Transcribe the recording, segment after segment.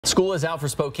School is out for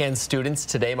Spokane students.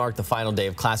 Today marked the final day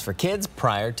of class for kids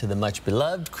prior to the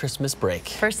much-beloved Christmas break.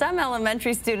 For some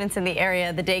elementary students in the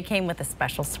area, the day came with a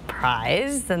special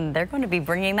surprise, and they're going to be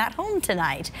bringing that home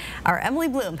tonight. Our Emily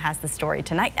Bloom has the story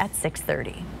tonight at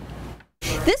 6:30.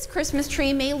 This Christmas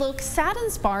tree may look sad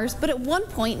and sparse, but at one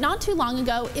point not too long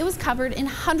ago, it was covered in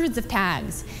hundreds of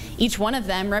tags, each one of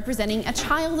them representing a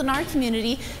child in our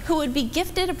community who would be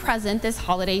gifted a present this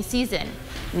holiday season.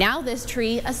 Now this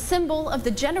tree, a symbol of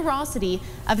the generosity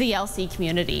of the LC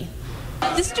community.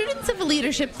 The students of a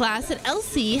leadership class at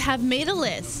LC have made a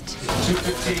list.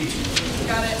 215.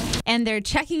 Got it. And they're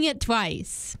checking it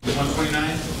twice.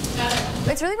 129. Got it.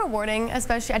 It's really rewarding,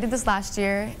 especially I did this last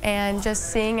year, and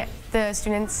just seeing the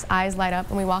students' eyes light up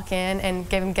when we walk in and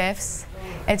give them gifts.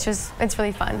 It's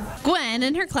really fun. Gwen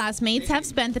and her classmates have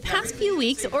spent the past few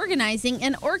weeks organizing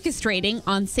and orchestrating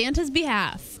on Santa's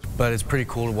behalf. But it's pretty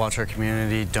cool to watch our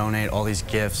community donate all these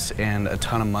gifts and a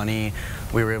ton of money.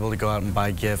 We were able to go out and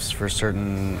buy gifts for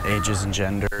certain ages and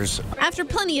genders. After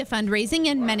plenty of fundraising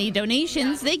and many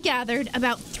donations, they gathered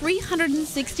about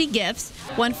 360 gifts,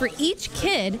 one for each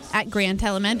kid at Grant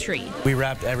Elementary. We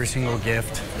wrapped every single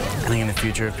gift. I think in the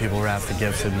future, if people wrap the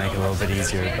gifts, it'd make it a little bit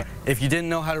easier. But if you didn't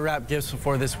know how to wrap gifts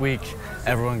before this week,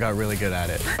 everyone got really good at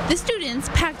it. The students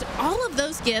packed all of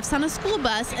those gifts on a school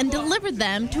bus and delivered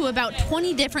them to about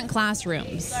 20 different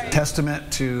classrooms.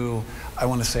 Testament to, I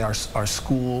want to say, our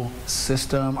school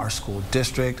system, our school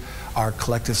district, our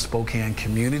collective Spokane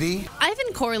community.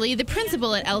 Ivan Corley, the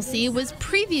principal at LC, was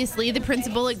previously the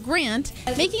principal at Grant,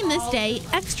 making this day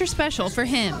extra special for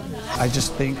him. I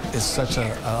just think it's such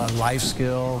a life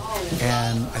skill,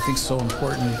 and I think so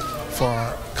important for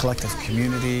our collective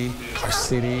community, our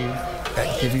city,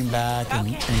 at giving back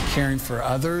and caring for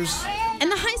others.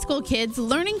 And the high school kids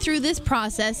learning through this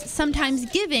process, sometimes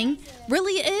giving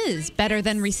really is better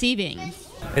than receiving.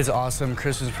 It's awesome.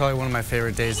 Christmas is probably one of my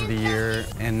favorite days of the year,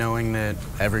 and knowing that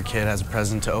every kid has a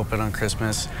present to open on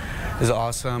Christmas is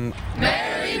awesome.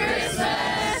 Merry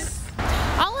Christmas!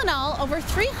 All in all, over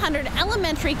 300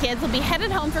 elementary kids will be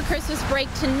headed home for Christmas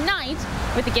break tonight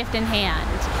with a gift in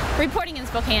hand. Reporting in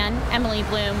Spokane, Emily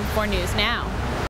Bloom for News Now.